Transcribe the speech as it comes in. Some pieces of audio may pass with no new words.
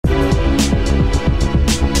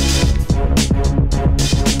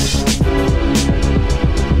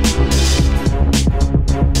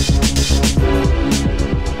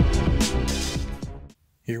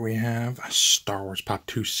Wars Pop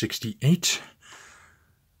 268,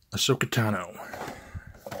 Ahsoka Tano.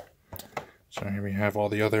 So here we have all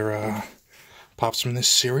the other pops from this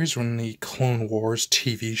series from the Clone Wars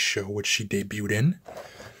TV show, which she debuted in.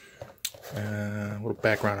 A little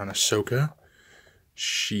background on Ahsoka.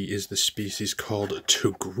 She is the species called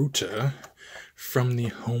Togruta from the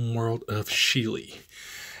homeworld of Sheely.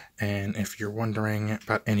 And if you're wondering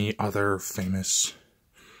about any other famous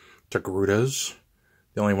Togrutas,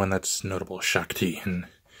 the only one that's notable is Shakti, and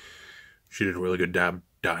she did a really good job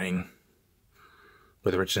dying.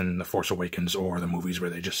 Whether it's in The Force Awakens or the movies where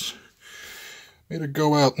they just made her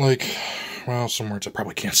go out like, well, some words I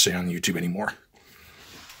probably can't say on YouTube anymore.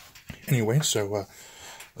 Anyway, so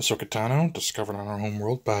Ahsoka Tano, discovered on our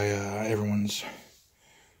homeworld by everyone's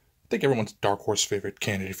Dark Horse favorite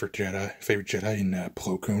candidate for favorite Jedi in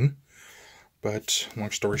Plo Koon. But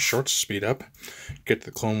long story short, speed up, get to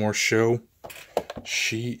the Clone Wars show.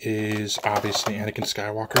 She is obviously Anakin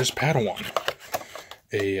Skywalker's Padawan,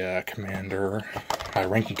 a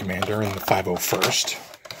high-ranking commander in the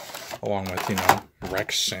 501st, along with,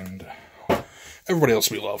 Rex and everybody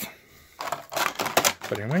else we love.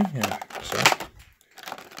 But anyway, yeah, so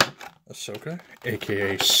Ahsoka,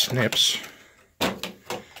 aka Snips,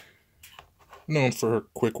 known for her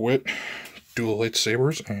quick wit, dual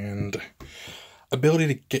lightsabers, and ability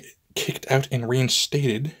to get kicked out and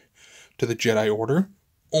reinstated to the Jedi Order,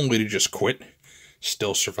 only to just quit,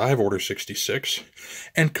 still survive Order 66,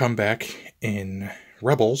 and come back in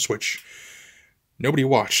Rebels, which nobody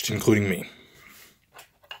watched, including me.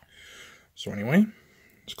 So anyway,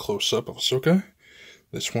 it's a close-up of Ahsoka.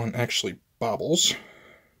 This one actually bobbles,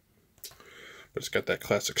 but it's got that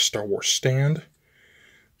classic Star Wars stand,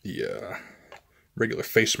 the regular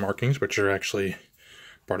face markings, which are actually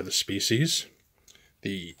part of the species,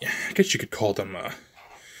 I guess you could call them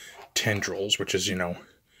tendrils, which is,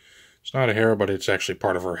 it's not a hair, but it's actually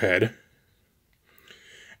part of her head.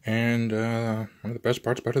 And one of the best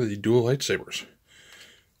parts about it are the dual lightsabers,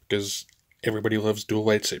 because everybody loves dual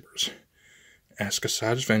lightsabers. Ask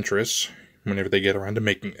Asajj Ventress whenever they get around to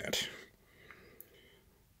making that.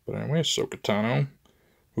 But anyway, Ahsoka Tano,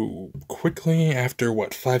 who quickly, after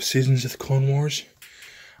 5 seasons of the Clone Wars,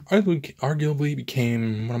 arguably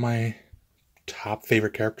became one of my top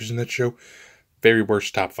favorite characters in that show. Very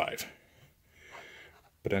worst top 5.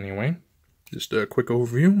 But anyway, just a quick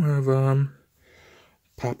overview of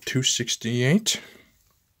Pop 268.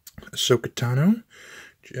 Ahsoka Tano,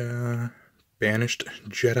 banished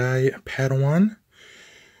Jedi Padawan,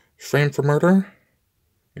 framed for murder,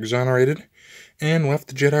 exonerated, and left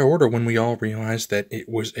the Jedi Order when we all realized that it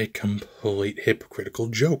was a complete hypocritical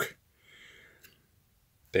joke.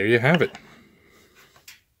 There you have it.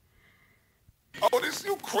 Oh, this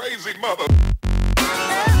you crazy mother...